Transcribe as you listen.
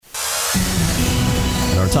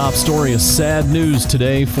Our top story is sad news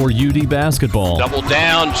today for UD basketball. Double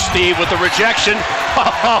down, Steve with the rejection.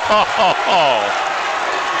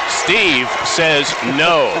 Steve says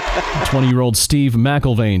no. 20-year-old Steve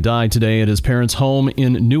McIlvaine died today at his parents' home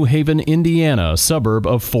in New Haven, Indiana, a suburb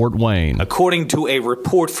of Fort Wayne. According to a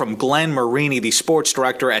report from Glenn Marini, the sports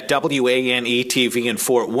director at WANE-TV in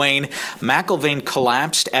Fort Wayne, McIlvaine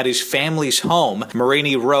collapsed at his family's home.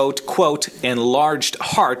 Marini wrote, quote, "Enlarged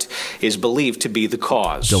heart is believed to be the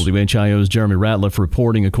cause." WHIO's Jeremy Ratliff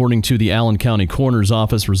reporting, according to the Allen County Coroner's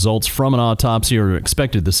Office, results from an autopsy are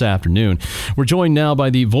expected this afternoon. We're joined now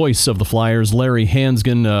by the voice of the Flyers, Larry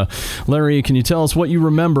Hansgen. Larry, can you tell us what you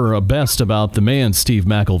remember best about the man, Steve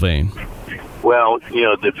McIlvaine? Well,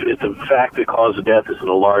 if the fact that cause of death is an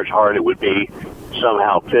enlarged heart, it would be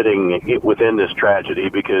somehow fitting within this tragedy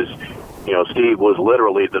because, Steve was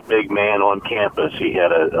literally the big man on campus. He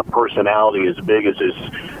had a personality as big as his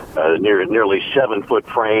nearly 7-foot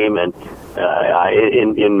frame, and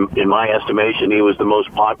in my estimation, he was the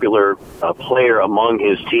most popular player among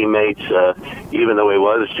his teammates, even though he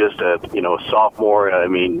was just a sophomore.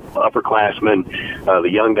 Upperclassmen, the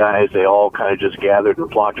young guys, they all kind of just gathered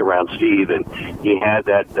and flocked around Steve, and he had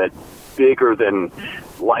that bigger than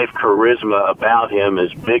life charisma about him,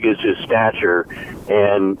 as big as his stature,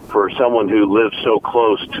 and for someone who lived so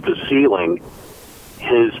close to the ceiling,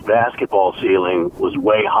 his basketball ceiling was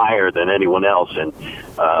way higher than anyone else, and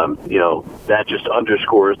that just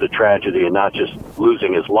underscores the tragedy, and not just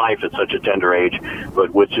losing his life at such a tender age,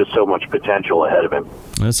 but with just so much potential ahead of him.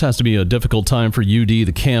 This has to be a difficult time for UD,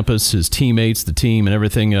 the campus, his teammates, the team, and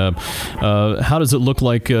everything. How does it look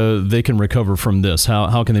like they can recover from this?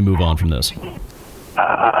 How can they move on from this?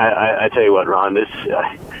 I tell you what, Ron, this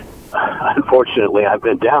unfortunately, I've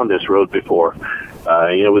been down this road before.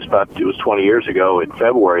 It was 20 years ago in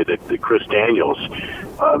February that Chris Daniels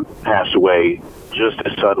passed away just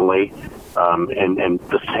as suddenly, and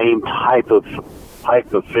the same type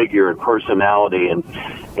of figure and personality, and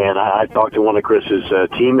I talked to one of Chris's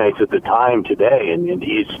teammates at the time today, and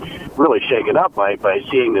he's really shaken up by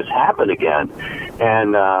seeing this happen again.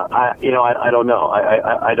 And I don't know.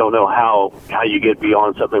 I don't know how you get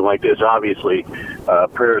beyond something like this. Obviously,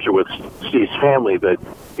 prayers are with Steve's family, but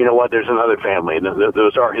you know what? There's another family, and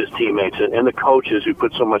those are his teammates and the coaches who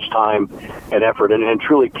put so much time and effort and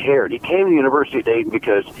truly cared. He came to the University of Dayton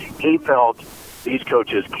because he felt these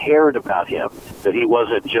coaches cared about him, that he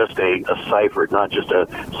wasn't just a cipher, not just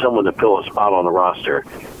someone to fill a spot on the roster.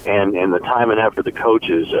 And the time and effort, the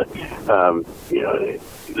coaches,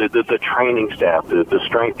 the training staff, the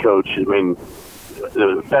strength coach,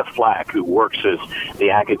 Beth Flack, who works as the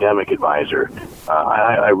academic advisor,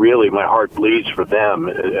 my heart bleeds for them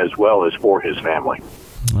as well as for his family.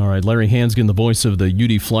 All right, Larry Hansgen, the voice of the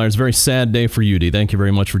UD Flyers. Very sad day for UD. Thank you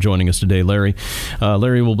very much for joining us today, Larry.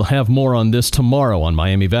 Larry will have more on this tomorrow on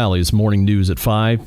Miami Valley's Morning News at 5.